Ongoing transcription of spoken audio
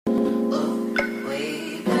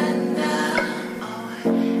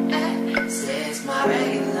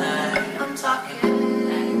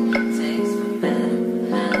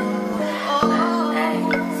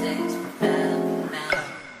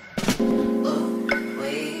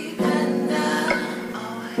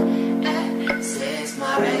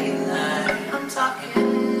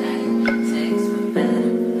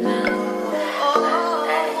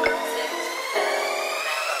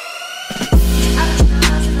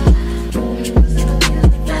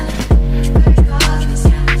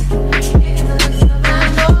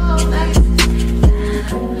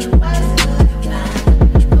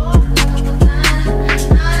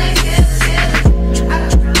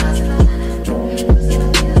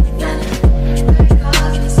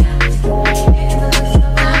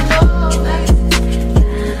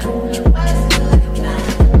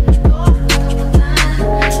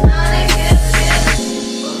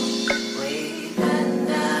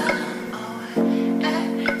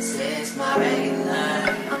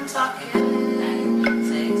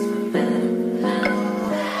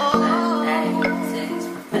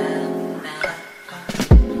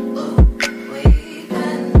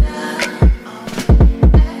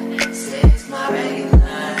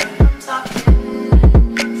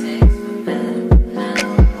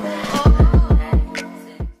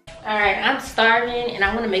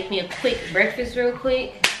want to make me a quick breakfast real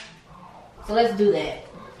quick. So let's do that.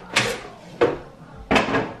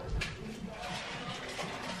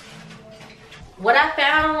 What I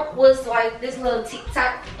found was like this little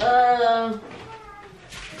TikTok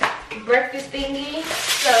breakfast thingy.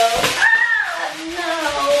 So,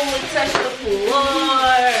 no, it touched the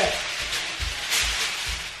floor.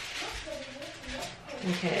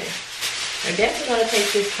 Okay. We're definitely gonna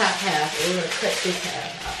take this top half and we're gonna cut this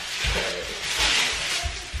half off.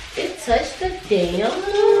 It touched the damn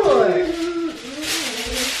floor. Let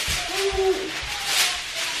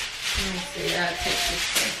me see, I'll take this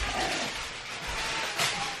first half.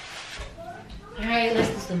 Alright, let's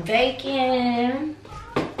do some bacon.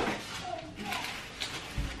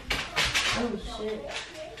 Oh shit.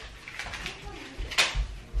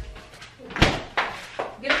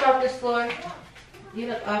 Get up off this floor. Get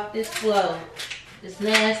up off this floor. It's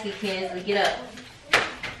nasty, Kinsley. Get up.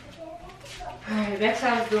 Alright, that's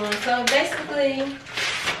how I'm doing. So basically,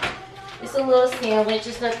 it's a little sandwich.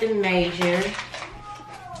 It's nothing major.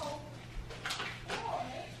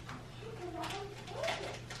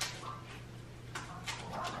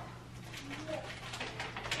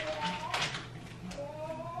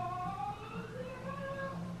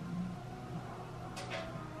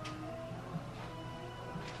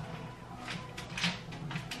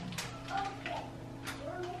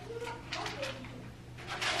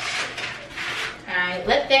 Alright,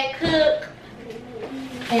 let that cook.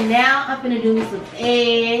 And now I'm gonna do some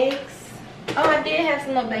eggs. Oh, I did have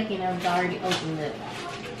some more bacon. I was already opened it.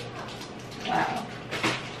 Wow.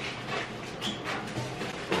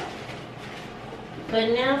 But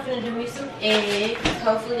now I'm gonna do me some eggs.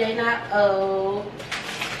 Hopefully they're not old.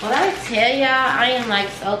 When I tell y'all, I am like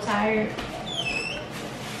so tired.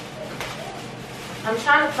 I'm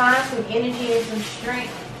trying to find some energy and some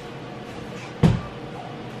strength.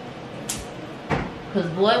 Cause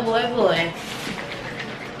boy,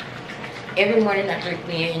 every morning I drink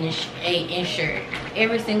me an insure.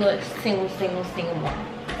 Every single morning.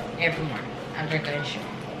 Every morning I drink an insure.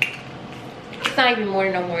 It's not even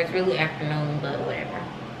morning no more. It's really afternoon, but whatever.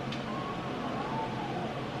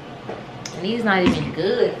 And these not even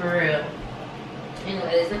good for real.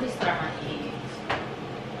 Anyways, let me start my eggs.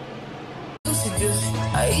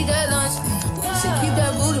 I eat that lunch. She keep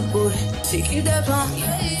that booty. She keep that pump.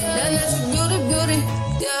 That natural beauty.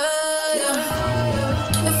 Yeah.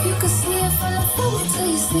 If you could see it from the front till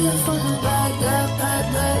you see it from the back, back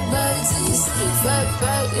till you see it back,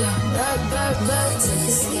 back till you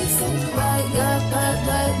see it from the back,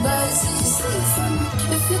 back till you see it from the.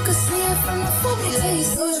 If you could see it from the front till you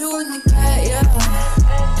see you in the back, yeah.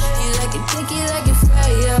 You like it thick, you like it fat,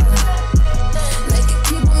 yeah. Like it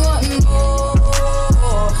keep on wanting more.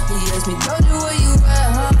 You ask me, don't do where you at,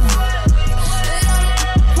 huh?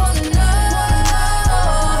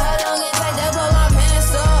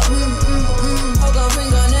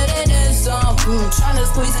 Tryna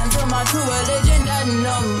squeeze into my true religion, that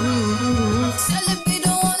no. Celebrate,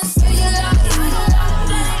 don't wanna say you like it.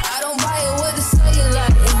 I don't buy it with the say you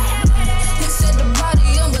like it. He said the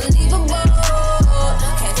body unbelievable.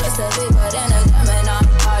 Can't trust a big but then a Gemini.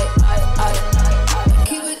 I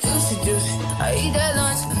keep it juicy. I eat that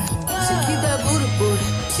lunch. She keep that booty.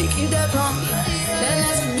 She keep that pump.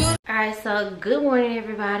 Alright, so good morning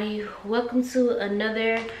everybody. Welcome to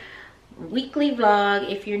another weekly vlog.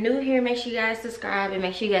 If you're new here, make sure you guys subscribe and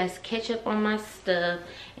make sure you guys catch up on my stuff.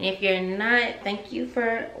 And if you're not, thank you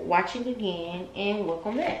for watching again and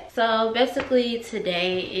welcome back. So basically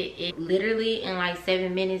today it literally in like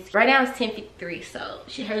 7 minutes. Right now it's 10:53, so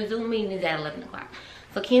her Zoom meeting is at 11 o'clock.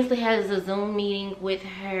 So Kinsley has a Zoom meeting with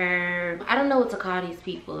her. I don't know what to call these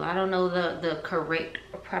people. I don't know the correct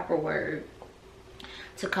or proper word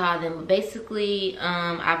to call them, but basically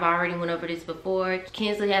I've already went over this before.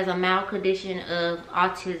 Kinsley has a mild condition of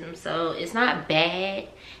autism, so it's not bad.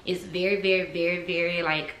 It's very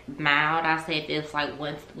like mild. I say if it's like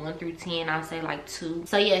 1 through 10, I'll say like 2.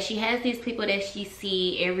 So yeah, she has these people that she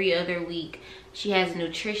see every other week. She has a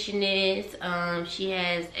nutritionist, she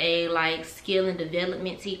has a like skill and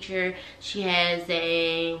development teacher, she has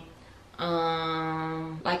a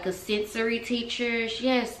like a sensory teacher, she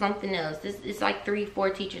has something else. It's like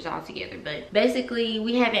 3-4 teachers all together, but basically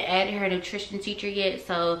we haven't added her nutrition teacher yet,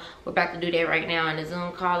 so we're about to do that right now in a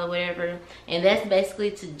Zoom call or whatever. And that's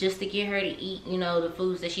basically to get her to eat, you know, the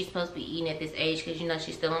foods that she's supposed to be eating at this age, because you know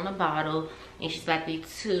she's still on the bottle and she's about to be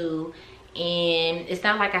 2. And it's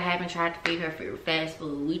not like I haven't tried to feed her fast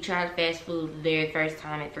food. We tried fast food the very first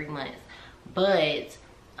time at 3 months, but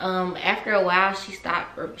after a while she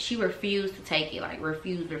stopped. She refused to take it, like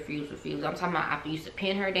refused. I'm talking about I used to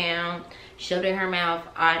pin her down, shove it in her mouth,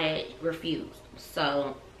 all that, refused.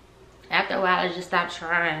 So after a while I just stopped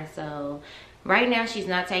trying. So right now she's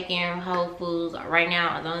not taking whole foods. Right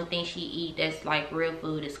now the only thing she eat that's like real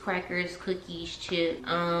food is crackers, cookies, chips,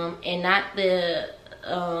 and not the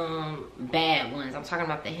bad ones. I'm talking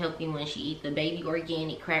about the healthy ones. She eat the baby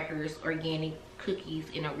organic crackers, organic cookies,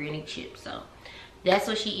 and organic chips. So that's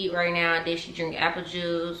what she eat right now. Then she drink apple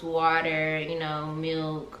juice, water, you know,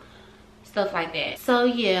 milk, stuff like that. So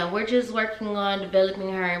yeah, we're just working on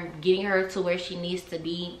developing her, getting her to where she needs to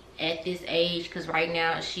be at this age, because right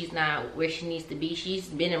now she's not where she needs to be. She's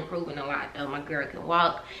been improving a lot though. My girl can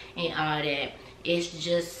walk and all that. It's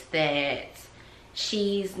just that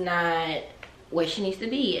she's not where she needs to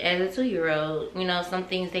be as a 2-year-old. You know, some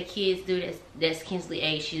things that kids do that's Kinsley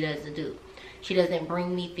age, she doesn't do. She doesn't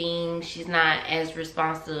bring me things. She's not as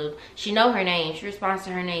responsive. She know her name. She responds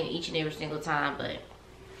to her name each and every single time, but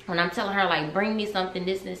when I'm telling her like bring me something,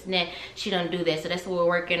 this and that, she don't do that. So that's what we're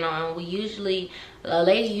working on. We usually, a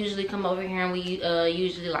lady usually come over here and we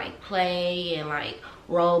usually like play and like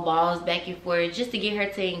roll balls back and forth just to get her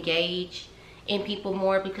to engage in people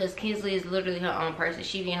more, because Kinsley is literally her own person.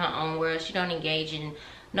 She be in her own world. She don't engage in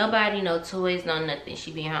nobody, no toys, no nothing.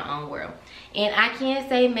 She be in her own world. And I can't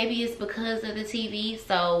say, maybe it's because of the TV.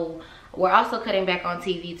 So we're also cutting back on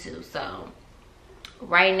TV too. So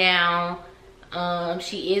right now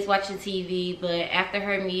she is watching TV, but after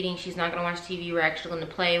her meeting she's not gonna watch TV. We're actually gonna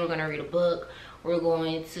play, we're gonna read a book, we're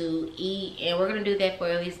going to eat, and we're gonna do that for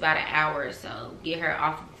at least about an hour or so, get her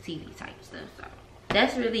off of the TV type stuff. So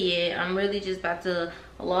that's really it. I'm really just about to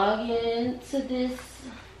log into this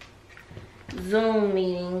Zoom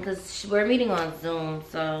meeting because we're meeting on Zoom.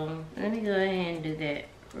 So let me go ahead and do that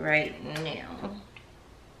right now.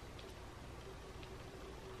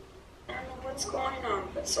 What's going on,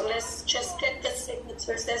 but so let's just get the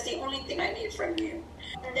signatures. That's the only thing I need from you,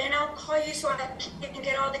 and then I'll call you so I can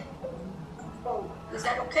get all the phone. Is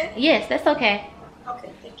that okay? Yes, that's okay.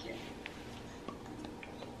 Okay, thank you.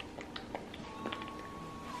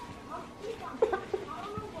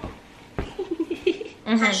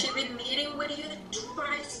 Has she been meeting with you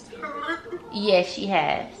twice per month? Yes, she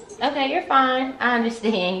has. Okay, you're fine. I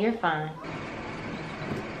understand. You're fine.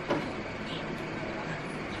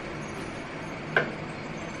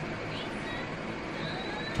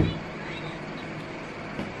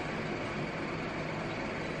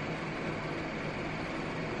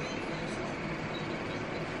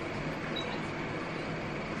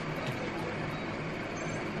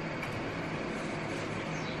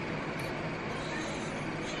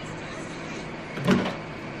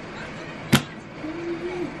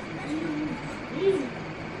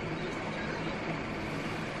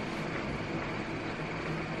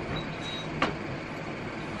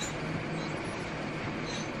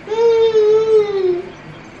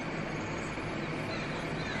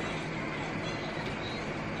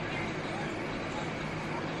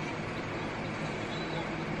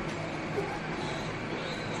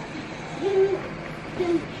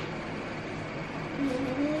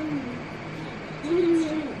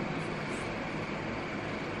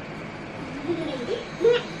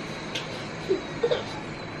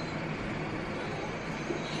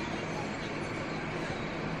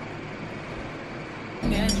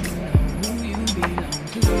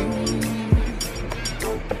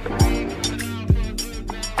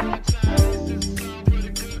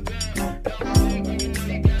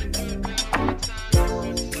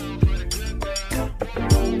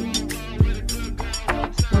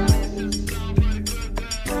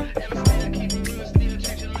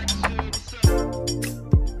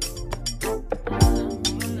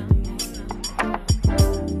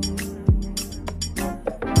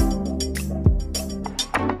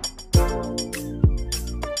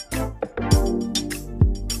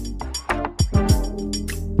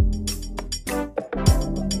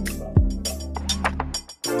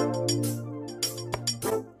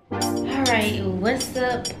 What's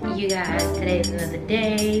up, you guys? Today is another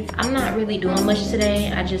day. I'm not really doing much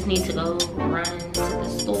today. I just need to go run to the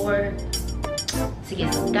store to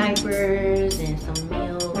get some diapers and some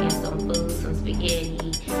milk and some food, some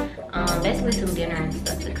spaghetti, basically some dinner and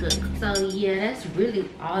stuff to cook. So yeah, that's really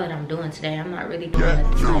all that I'm doing today. I'm not really doing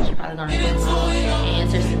nothing much. I'm probably gonna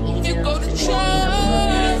answer some emails and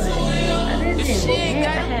other than that,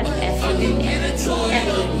 I have absolutely nothing.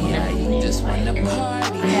 I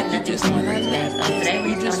have nothing going on today. So today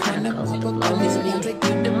we're just gonna go to the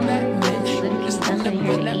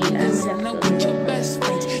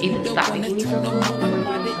either stop and give me some food,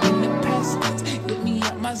 the grocery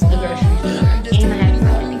store, and I have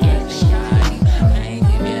something to get.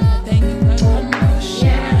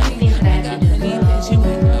 Yeah, things that I have to do.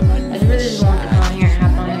 I really just want to come on here and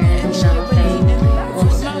hop on here and say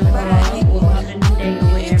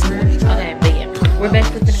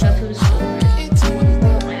basically gonna go to the store.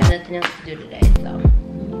 I have nothing else to do today, so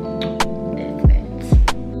that's that.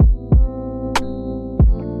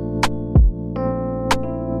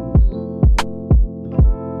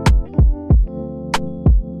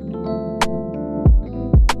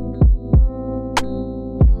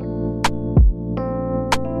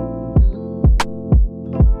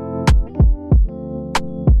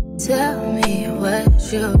 Tell me what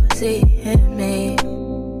you see in me.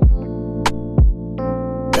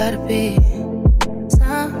 Gotta be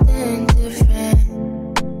something different.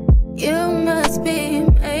 You must be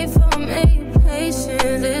made for me.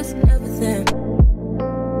 Patience is everything.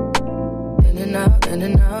 In and out, in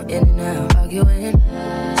and out, in and out. Arguing,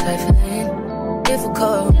 trifling,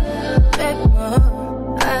 difficult. Baby,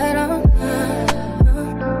 more. I don't know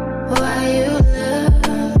why you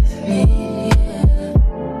love me.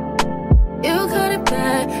 You got it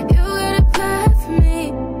bad for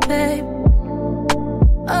me, babe.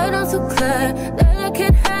 I'm so glad that I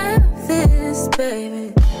can have this,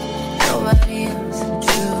 baby. Nobody else,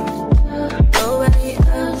 true. Nobody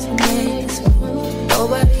else made this move.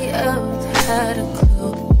 Nobody else had a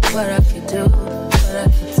clue what I could do, what I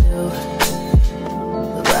could do.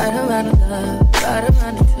 The right amount of love, right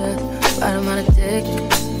amount of trust, right amount of dick,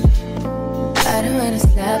 right amount of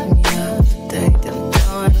slapping me up. Think that I'm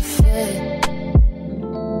going to fit.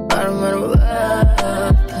 Right amount of love,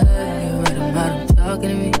 right amount of talking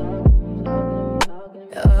to me.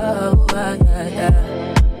 Oh, yeah, yeah.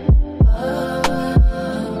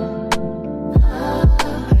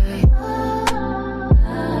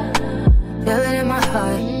 Feel it in my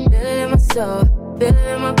heart, feel it in my soul, feel it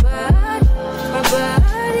in my body. My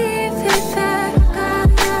body feels like I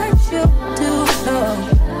got you to know.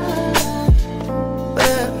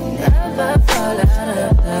 We'll never fall out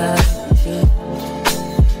of love with you.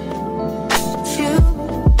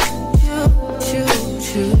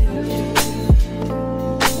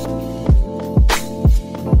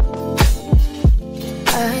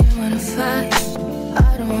 I don't wanna fight, I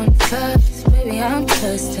don't wanna fuss. Baby, I'm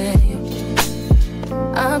trusting you,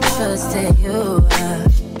 I'm trusting you.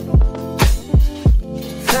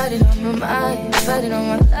 Fighting on my mind, fighting on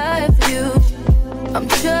my life for you. I'm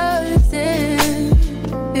trusting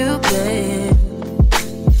you, babe.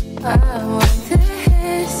 I want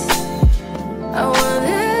this, I want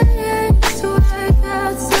this to work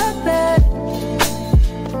out so bad.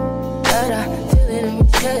 But I feel it in my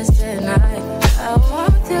chest and I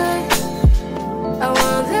want that, I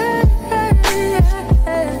want that,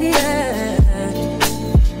 yeah.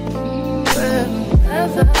 We'll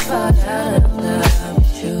never fall out of love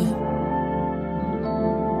with you.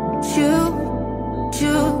 Choo.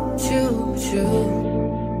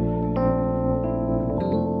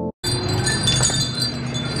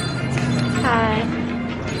 Hi.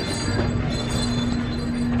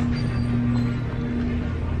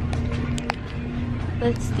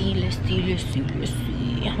 Let's see.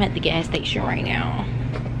 I'm at the gas station right now.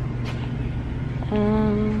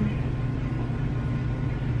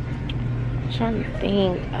 Trying to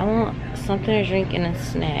think. I want something to drink and a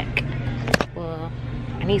snack. Well,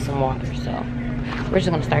 I need some water, so we're just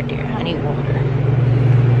gonna start there. I need water.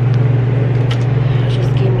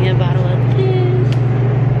 Just give me a bottle of this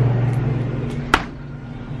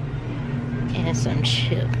and some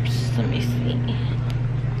chips. Let me see.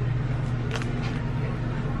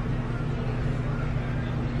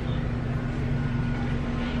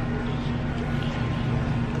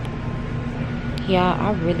 Yeah,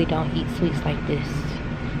 I really don't eat sweets like this,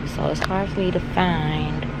 so it's hard for me to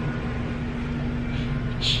find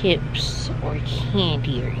chips or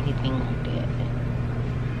candy or anything like that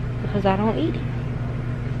because I don't eat it.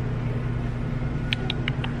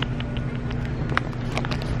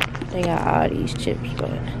 They got all these chips,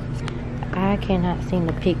 but I cannot seem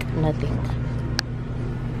to pick nothing.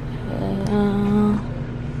 I'm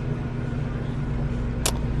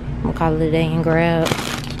gonna call it a day and grab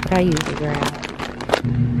what I usually grab.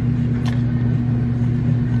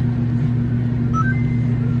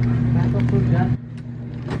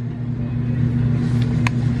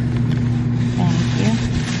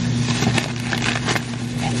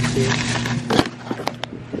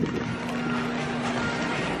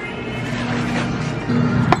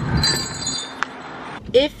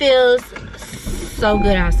 It feels so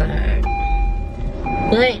good outside,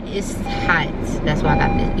 but it's hot. That's why I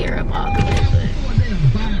got this gear up all the way,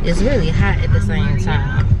 but it's really hot at the same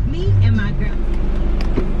time. Me and my girl.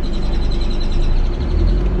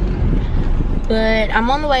 But I'm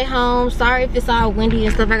on the way home. Sorry if it's all windy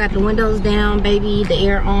and stuff. I got the windows down, baby, the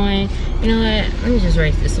air on. You know what? Let me just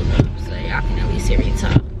raise this one up so y'all can at least hear me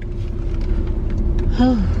talk.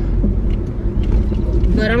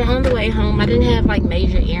 But I'm on the way home. I didn't have like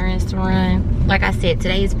major errands to run. Like I said,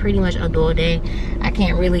 today is pretty much a dull day. I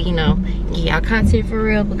can't really, you know, get y'all content for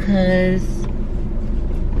real because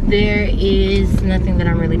there is nothing that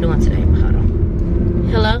I'm really doing today. Hold on.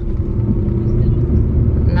 Hello?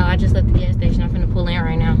 No, I just left the gas station. I'm finna pull in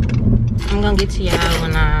right now. I'm gonna get to y'all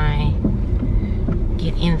when I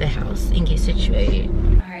get in the house and get situated.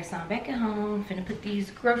 All right, so I'm back at home. Finna put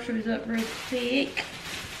these groceries up real quick.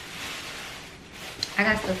 I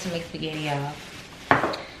got stuff to make spaghetti, y'all.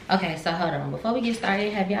 Okay, so hold on. Before we get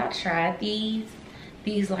started, have y'all tried these?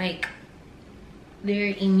 These like,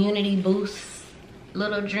 they're immunity boosts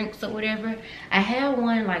little drinks or whatever. I had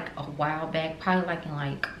one like a while back, probably like in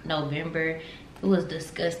like November. It was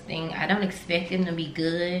disgusting. I don't expect them to be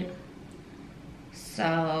good.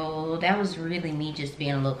 So that was really me just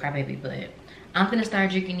being a little crybaby, but I'm gonna start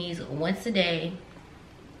drinking these once a day.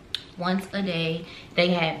 They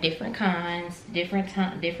have different kinds, different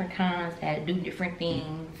kinds that do different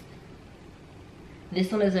things.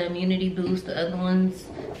 This one is an immunity boost. The other ones,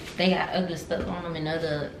 they got other stuff on them and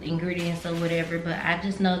other ingredients or whatever, but I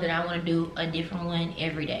just know that I want to do a different one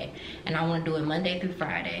every day, and I want to do it Monday through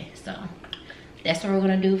Friday. So that's what we're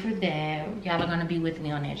gonna do for that. Y'all are gonna be with me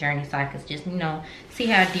on that journey, so I can just, you know, see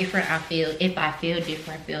how different I feel. If I feel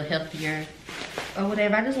different, feel healthier or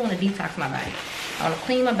whatever. I just want to detox my body. I want to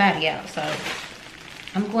clean my body out. So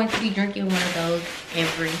I'm going to be drinking one of those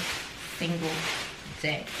every single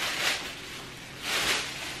day.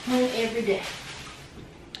 Every day.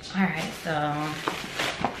 All right, so,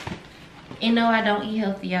 and no, I don't eat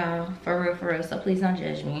healthy, y'all, for real, so please don't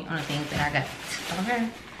judge me on the things that I got. Okay,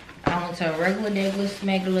 I went to a regular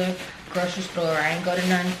smuggler grocery store. I ain't go to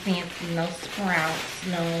none fancy, no Sprouts,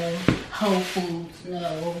 no Whole Foods,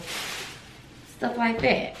 no stuff like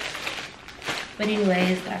that. But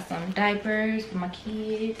anyways, got some diapers for my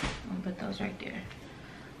kids. I'm gonna put those right there.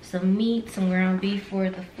 Some meat, some ground beef for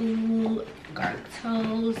the food, garlic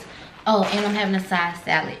toast. Oh, and I'm having a side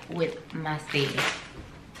salad with my steak.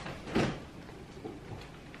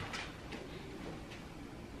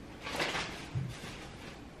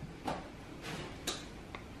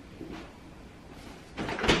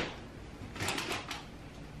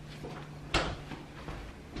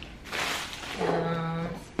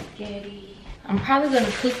 Spaghetti. I'm probably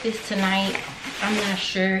gonna cook this tonight. I'm not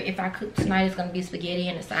sure if I cook tonight. It's gonna be spaghetti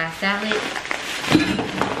and a side salad.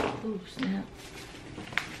 Ooh, snap.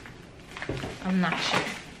 I'm not sure.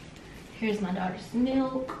 Here's my daughter's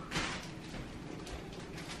milk.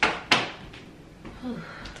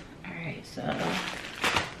 Alright, so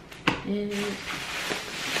this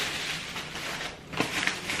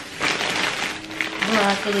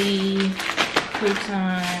broccoli,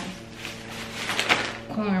 croutons,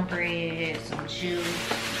 cornbread, some juice,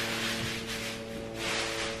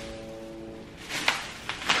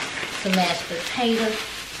 some mashed potatoes.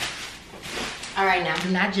 All right, now do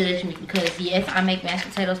not judge me because yes, I make mashed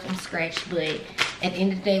potatoes from scratch, but at the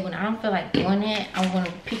end of the day, when I don't feel like doing it, I'm gonna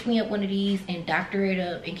pick me up one of these and doctor it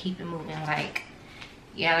up and keep it moving. Like,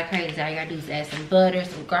 yeah, like crazy. All you gotta do is add some butter,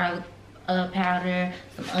 some garlic powder,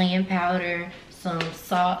 some onion powder, some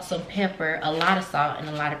salt, some pepper, a lot of salt and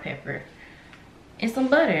a lot of pepper, and some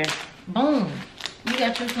butter. Boom, you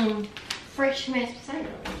got you some fresh mashed potatoes.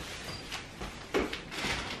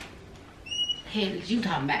 Hell is you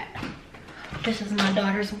talking about? This is my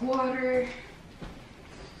daughter's water.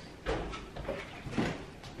 Put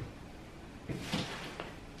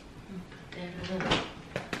that up.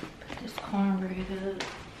 Put this cornbread up.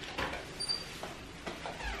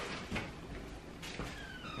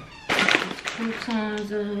 Put these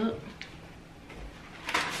croutons up.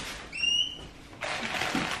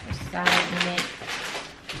 Side it.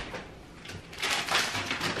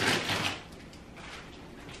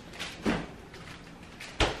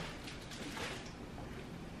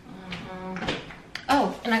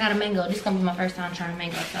 Oh, and I got a mango. This is gonna be my first time trying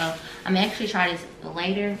mango, so I'm actually try this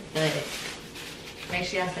later, but make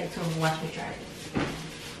sure y'all stay tuned and watch me try this.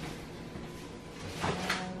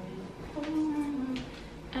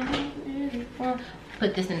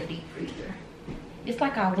 Put this in the deep freezer. It's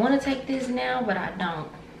like I want to take this now, but I don't.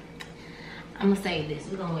 I'm gonna save this.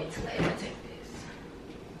 We're gonna wait till later to take this.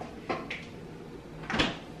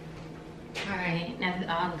 Alright, now that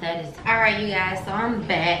all of that is alright, you guys, so I'm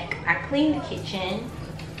back. I cleaned the kitchen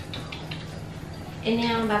and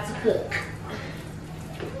now I'm about to cook.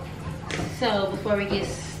 So before we get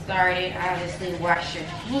started, obviously wash your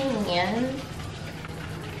hands.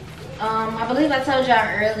 I believe I told y'all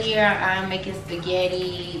earlier I'm making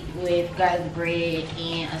spaghetti with garlic bread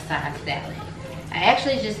and a side salad. I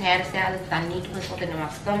actually just had a salad because I need to put something in my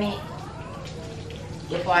stomach.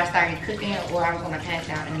 before I started cooking, or I was gonna pass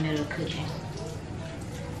out in the middle of cooking.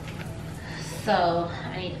 So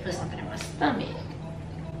I need to put something in my stomach.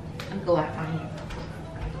 Let me go out on here.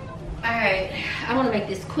 Alright, I wanna make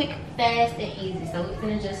this quick, fast, and easy. So we're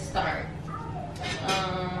gonna just start.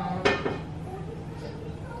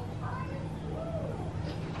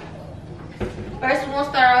 First, we're gonna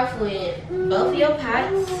start off with both of your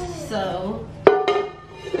pots. So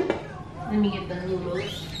let me get the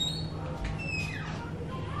noodles.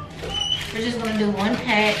 We're just gonna do 1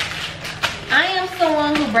 pack. I am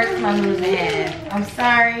someone who breaks my noodles in half. I'm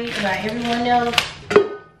sorry about everyone else,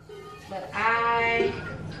 but I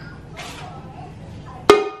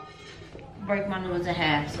break my noodles in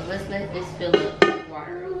half. So let's let this fill up with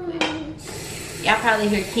water real quick. Y'all probably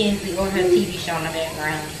hear Kinsley or her TV show in the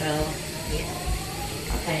background, so yeah.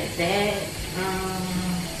 Okay, that.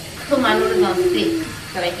 Put my noodles on 6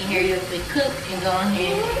 so they can hear you if they cook, and go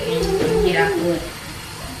ahead and get out the way.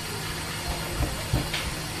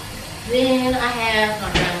 Then I have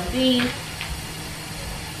my ground beef.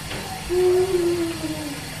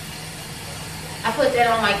 I put that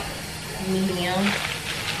on like medium.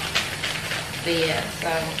 But yeah,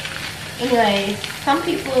 so anyways, some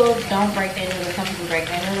people don't break their noodles, some people break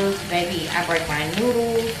their noodles. Baby, I break my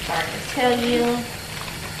noodles, sorry to tell you.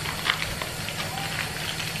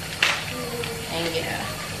 And yeah,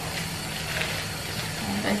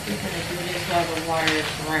 I'm basically gonna do this while the water is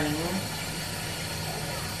running.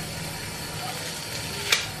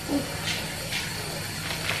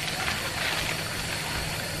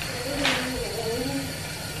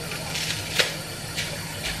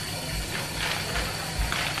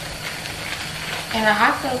 And I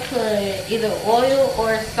also put either oil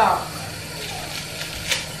or salt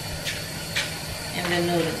in the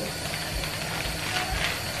noodles.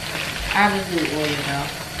 I would do oil though.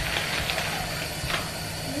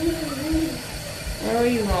 Where are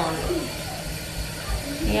you going?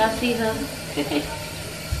 Can y'all see her?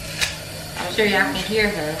 I'm sure y'all can hear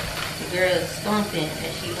her. The girl is stomping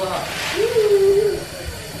as she walks.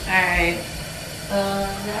 Alright.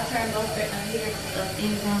 I'll turn both right now here.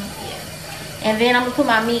 These ones, yeah. And then I'm gonna put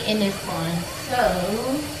my meat in this one. So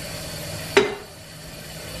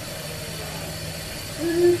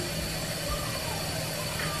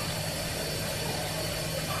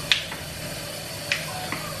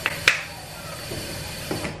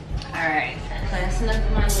alright, that's enough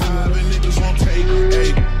of my noodles.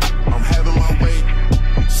 I'm having my way.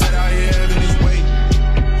 Said I ain't having this weight.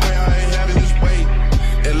 Why I ain't having this weight?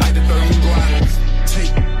 And like the third go out.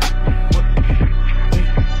 Take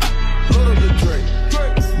Load of the Drake.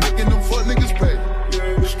 Making them fuck niggas pay.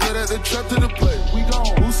 Straight at the trap to the plate. We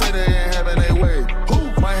gone. Who say they ain't having their way? Who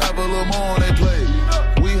might have a little more on their plate?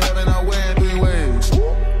 We having our way in 3 ways.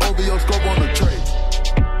 OVO scope on the tray.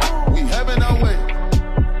 We having our way.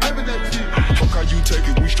 Having that shit. Fuck how you take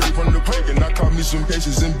it. We straight from the pagan. I caught me some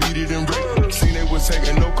cases and beat it and rape. Seen they was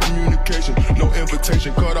taking no communication, no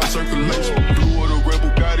invitation, cut off circulation. Blue or the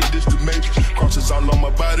rebel, got it, this the matrix. Crosses all on my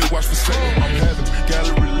body, watch the same. I'm having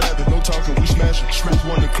gallery lavish, no talking, we smashing. Smash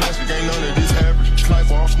one the classic, ain't none of this average.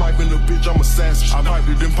 Sniper, I'm sniping the bitch, I'm assassin. I piped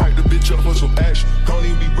it, then pipe the bitch up for some action. Don't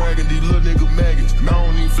even be bragging, these little nigga maggots. Now I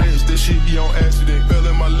don't even flinch, this shit be on accident. Fell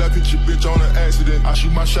in my left, hit your bitch on an accident. I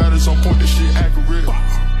shoot my shot, it's on point, this shit accurate.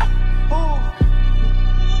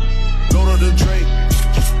 Load of the Drake.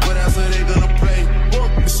 What else are they gonna play?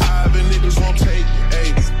 It's high and niggas won't take.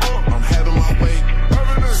 Ayy, I'm having my way.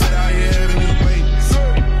 Said I ain't having this weight.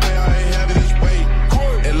 Say I ain't having this weight.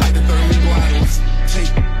 And like the third nigga, I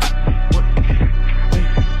take.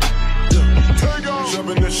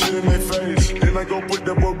 Shoving that shit in their face. And I go put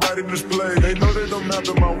that boy right in display. They know they don't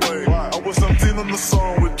have my way. I was 17 on the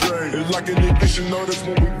song with Dre. It's like an ignition notice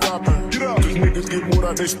when we dropping. Get up. Cause niggas get moved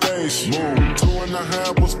out they space. Move.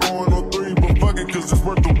 2.5 was going on 3, but fuck it, cause it's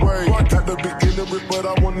worth the wait. I got the beginning of it, but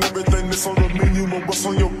I want everything that's on the menu and what's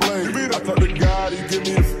on your plate. I talk to God, he give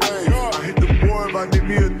me a fade. I hit the boy if I need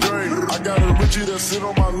me a drink. I got a Richie that sit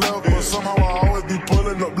on my left, but somehow I always be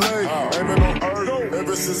pulling up late. Aiming on earth.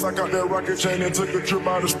 Ever since I got that rocket chain and took a trip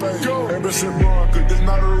out of space. Ever since born, cause it's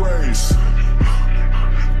not a race.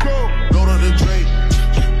 Go to the Drake.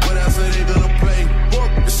 What else are they gonna play?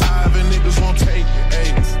 It's high and niggas won't take.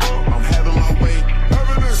 Ayy, I'm having my way.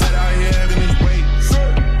 Said I ain't having this weight.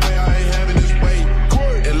 Way I ain't having this weight.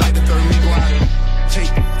 And like the third nigga, I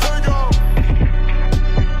take.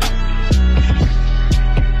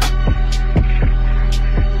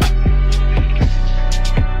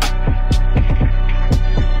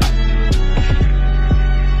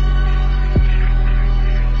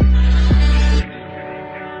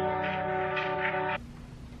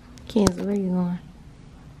 Kinsley, where you going?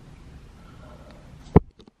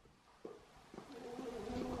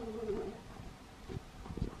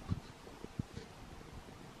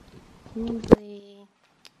 Kinsley.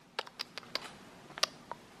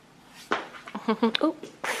 Oh.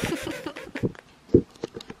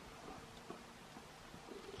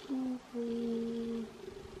 Kinsley.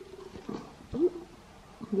 Ooh.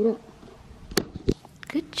 Get up.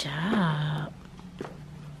 Good job.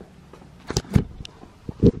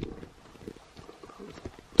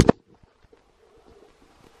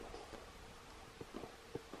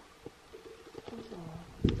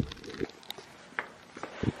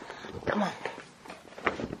 Come on.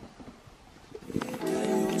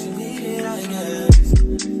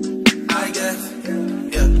 I guess,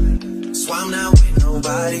 yeah. So I'm not with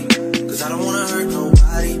nobody, cause I don't wanna hurt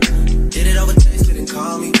nobody. Did it over text, didn't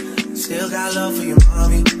call me. Still got love for your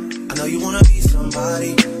mommy. I know you wanna be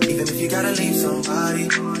somebody, even if you gotta leave somebody.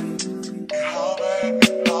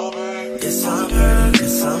 Yes, I'm hurt,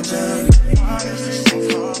 yes, I'm jaded.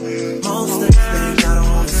 Most of the things I don't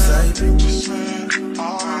wanna say.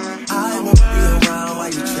 I won't be around while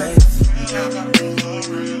you chase.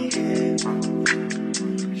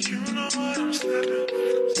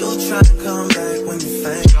 You'll try to come back when you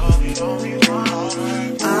faint.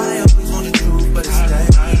 I always want the truth, but it's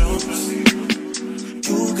dangerous.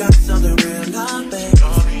 You got something real, not bad.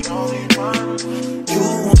 You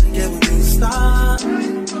wanna get with me, stop.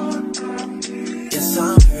 Yes,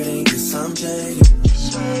 I'm hurting, yes, I'm jaded.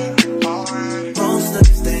 Most of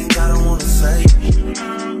these things I don't wanna say.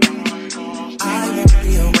 I won't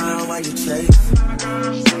be around while you chase.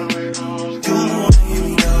 You wanna hear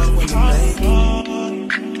me up when you make it.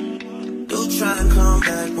 You'll try and come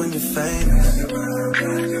back when you're famous.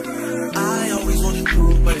 I always want the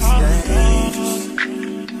truth, but it's dangerous.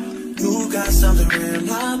 You got something real,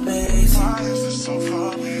 not base.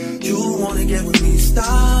 You wanna get with me,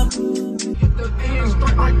 stop.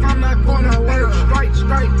 I'm not gonna work straight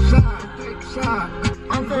side.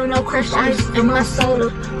 I'm feeling no crush ice in my soda.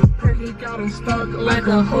 He got him stuck like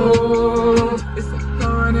a hole. It's a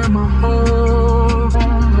gun in my hole.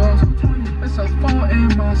 It's a fall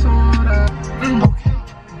in my soda.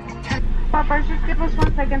 Okay. Papa, just give us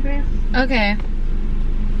 1 second, please. Okay.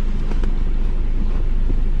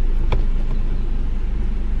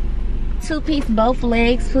 Two-piece both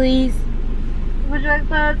legs, please. Would you like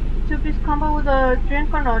the 2-piece combo with a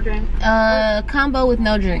drink or no drink? Combo with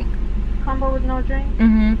no drink. Combo with no drink?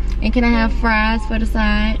 Mm-hmm. And can I have fries for the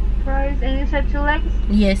side? Fries, and you said 2 legs?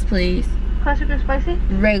 Yes, please. Classic or spicy?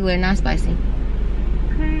 Regular, not spicy.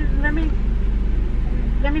 Okay, let me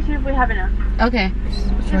see if we have enough. Okay.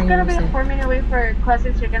 It's gonna be a 4-minute wait for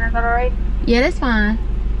classic chicken. Is that alright? Yeah, that's fine.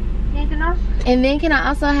 Anything else? And then can I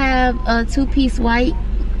also have a 2-piece white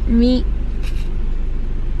meat?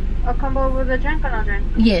 A combo with a drink or no drink?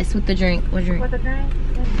 Yes, with the drink. What drink? With a drink.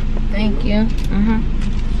 Thank you.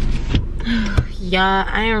 Y'all,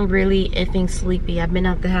 I am really effing sleepy. I've been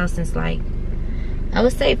out the house since like, I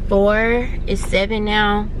would say 4. It's 7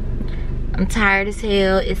 now. I'm tired as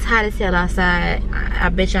hell. It's hot as hell outside. I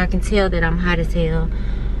bet y'all can tell that I'm hot as hell.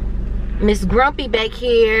 Miss Grumpy back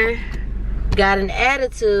here got an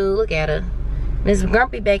attitude. Look at her. Miss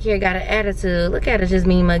Grumpy back here got an attitude. Look at her, just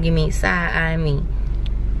me mugging me, side-eyeing me.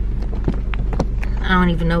 I don't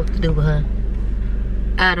even know what to do with her.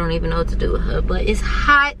 I don't even know what to do with her. But it's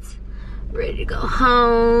hot. Ready to go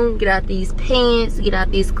home. Get out these pants. Get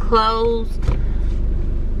out these clothes.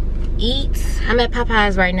 Eat. I'm at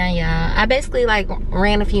Popeyes right now, y'all. I basically like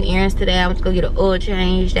ran a few errands today. I went to go get an oil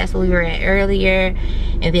change. That's where we were at earlier.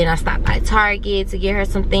 And then I stopped by Target to get her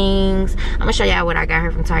some things. I'm gonna show y'all what I got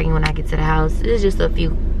her from Target when I get to the house. It's just a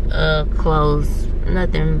few clothes.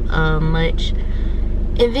 Nothing much.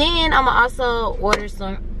 And then I'm gonna also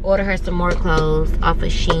order her some more clothes off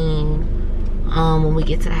of Shein when we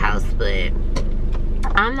get to the house. But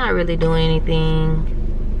I'm not really doing anything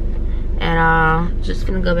at all. Just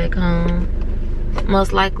gonna go back home.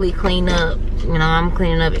 Most likely clean up. You know, I'm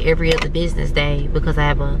cleaning up every other business day because I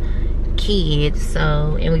have a kid.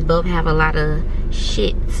 So, and we both have a lot of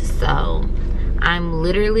shit. So, I'm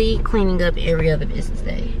literally cleaning up every other business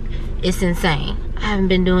day. It's insane. I haven't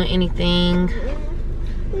been doing anything.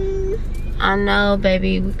 I know,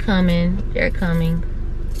 baby, we're coming. They're coming.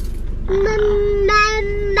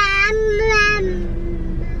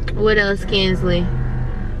 What else, Kinsley?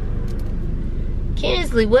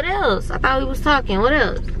 Kinsley, what else? I thought we was talking. What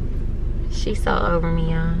else? She's so over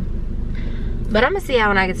me, y'all. But I'm gonna see y'all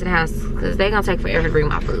when I get to the house because they're gonna take forever to bring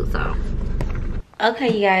my food, so.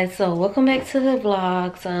 Okay, you guys, so welcome back to the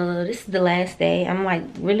vlog. So this is the last day. I'm like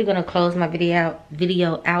really gonna close my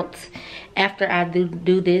video out after I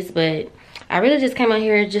do this, but I really just came out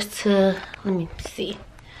here just to, let me see.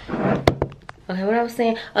 Okay, what I was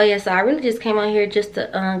saying, oh yeah, so I really just came on here just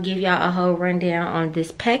to give y'all a whole rundown on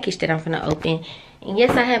this package that I'm gonna open. And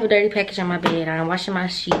yes, I have a dirty package on my bed. I'm washing my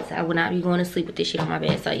sheets. I will not be going to sleep with this shit on my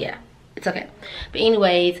bed, so yeah, it's okay. But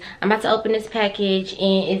anyways, I'm about to open this package,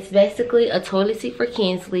 and it's basically a toilet seat for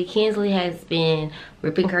Kinsley. Kinsley has been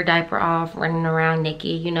ripping her diaper off, running around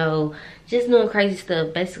naked, you know, just doing crazy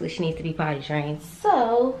stuff. Basically, she needs to be potty trained.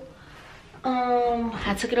 So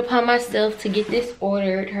I took it upon myself to get this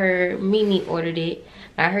ordered. Her Mimi ordered it.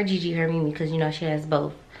 Not her Gigi, her Mimi, because you know she has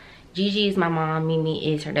both. Gigi is my mom,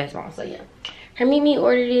 Mimi is her dad's mom, so yeah. Her Mimi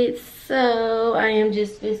ordered it, so I am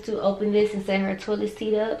just supposed to open this and set her toilet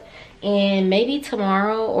seat up. And maybe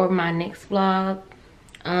tomorrow or my next vlog,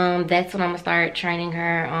 that's when I'm gonna start training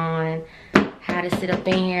her on how to sit up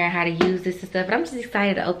in here and how to use this and stuff. But I'm just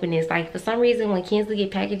excited to open this. Like, for some reason, when Kinsley get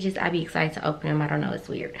packages, I be excited to open them. I don't know, it's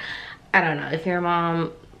weird. I don't know. If you're a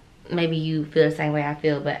mom, maybe you feel the same way I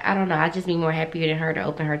feel, but I don't know. I just be more happier than her to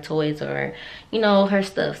open her toys or, you know, her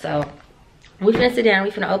stuff. So we finna sit down.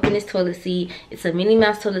 We finna open this toilet seat. It's a Minnie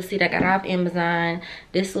Mouse toilet seat I got off Amazon.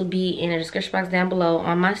 This will be in the description box down below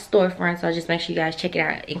on my storefront. So just make sure you guys check it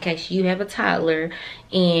out in case you have a toddler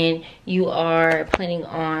and you are planning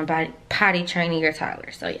on potty training your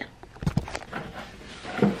toddler. So yeah.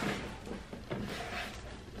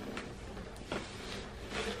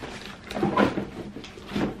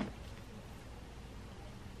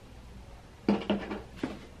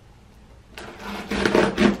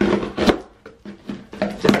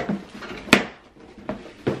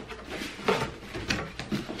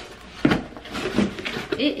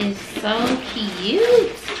 It is so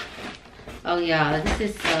cute. Oh y'all, this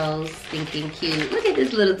is so stinking cute. Look at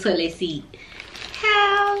this little toilet seat.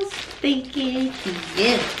 How stinking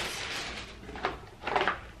cute.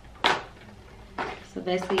 So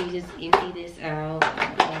basically you just empty this out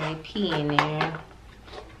and they pee in there.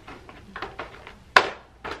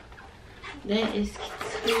 That is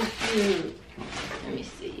too cute. Let me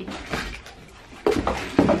see.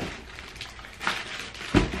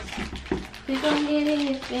 We gon' get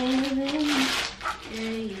it, baby.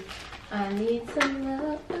 Hey, I need some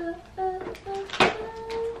love.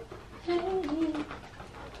 Hey,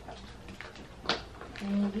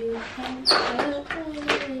 and you can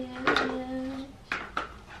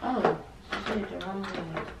oh, shit, the wrong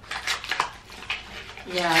way.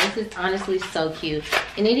 Yeah, this is honestly so cute.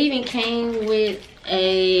 And it even came with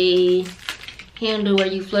a handle where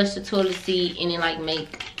you flush the toilet seat and it like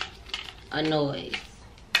make a noise.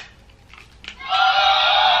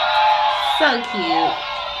 So cute.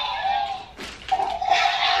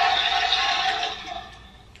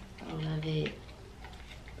 I love it.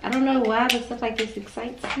 I don't know why, but stuff like this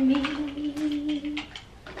excites me.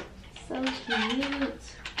 So cute.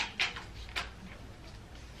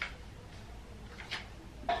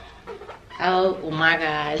 Oh my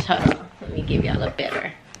gosh. Hold on. Let me give y'all a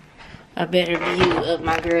better view of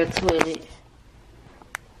my girl toilet.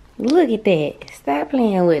 Look at that. Stop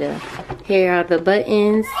playing with her. Here are the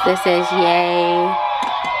buttons that says yay.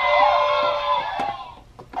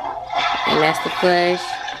 And that's the flush.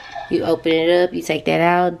 You open it up, you take that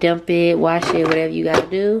out, dump it, wash it, whatever you gotta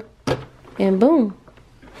do. And boom.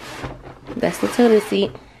 That's the toilet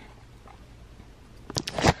seat.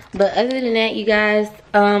 But other than that, you guys,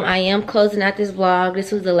 I am closing out this vlog.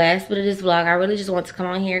 This was the last bit of this vlog. I really just want to come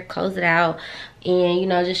on here, close it out, and, you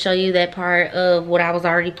know, just show you that part of what I was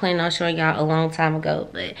already planning on showing y'all a long time ago.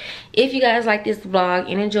 But if you guys like this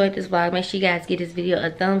vlog and enjoyed this vlog, make sure you guys give this video a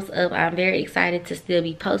thumbs up. I'm very excited to still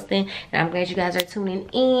be posting, and I'm glad you guys are tuning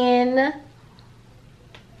in.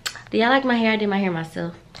 Do y'all like my hair? I did my hair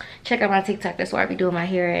myself. Check out my TikTok. That's where I be doing my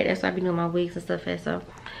hair at. That's where I be doing my wigs and stuff at. So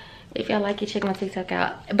if y'all like it, check my TikTok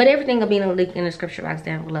out. But everything will be in the link in the description box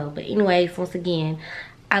down below. But anyways, once again,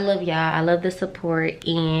 I love y'all. I love the support.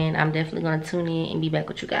 And I'm definitely going to tune in and be back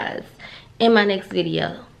with you guys in my next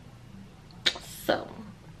video. So,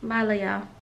 bye, y'all.